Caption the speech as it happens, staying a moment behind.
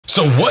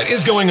So what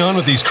is going on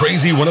with these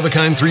crazy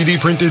one-of-a-kind 3D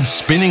printed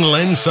spinning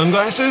lens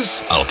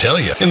sunglasses? I'll tell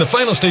you. In the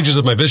final stages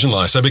of my vision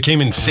loss, I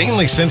became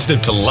insanely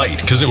sensitive to light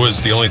because it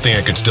was the only thing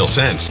I could still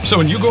sense. So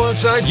when you go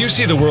outside, you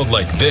see the world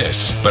like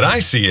this, but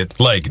I see it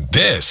like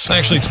this.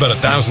 Actually, it's about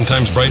 1,000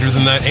 times brighter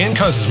than that and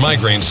causes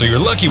migraines, so you're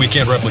lucky we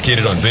can't replicate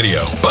it on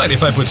video. But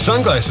if I put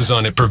sunglasses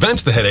on, it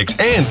prevents the headaches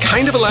and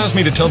kind of allows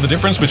me to tell the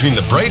difference between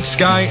the bright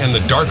sky and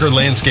the darker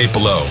landscape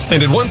below.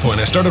 And at one point,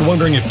 I started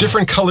wondering if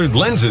different colored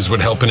lenses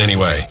would help in any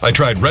way. I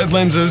tried red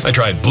lenses, I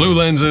tried blue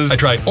lenses, I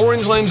tried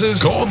orange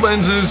lenses, gold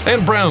lenses,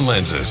 and brown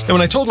lenses. And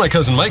when I told my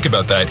cousin Mike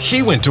about that,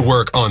 he went to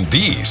work on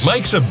these.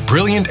 Mike's a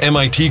brilliant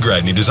MIT grad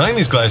and he designed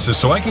these glasses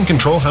so I can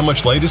control how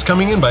much light is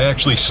coming in by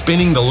actually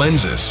spinning the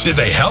lenses. Did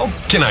they help?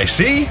 Can I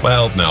see?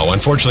 Well, no,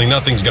 unfortunately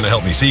nothing's gonna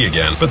help me see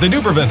again. But they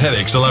do prevent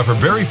headaches, allow for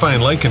very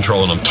fine light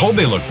control, and I'm told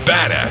they look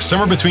badass,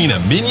 somewhere between a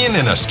minion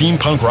and a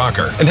steampunk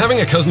rocker. And having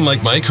a cousin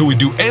like Mike who would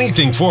do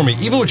anything for me,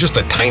 even with just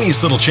the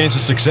tiniest little chance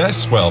of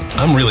success, well,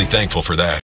 I'm really thankful for that.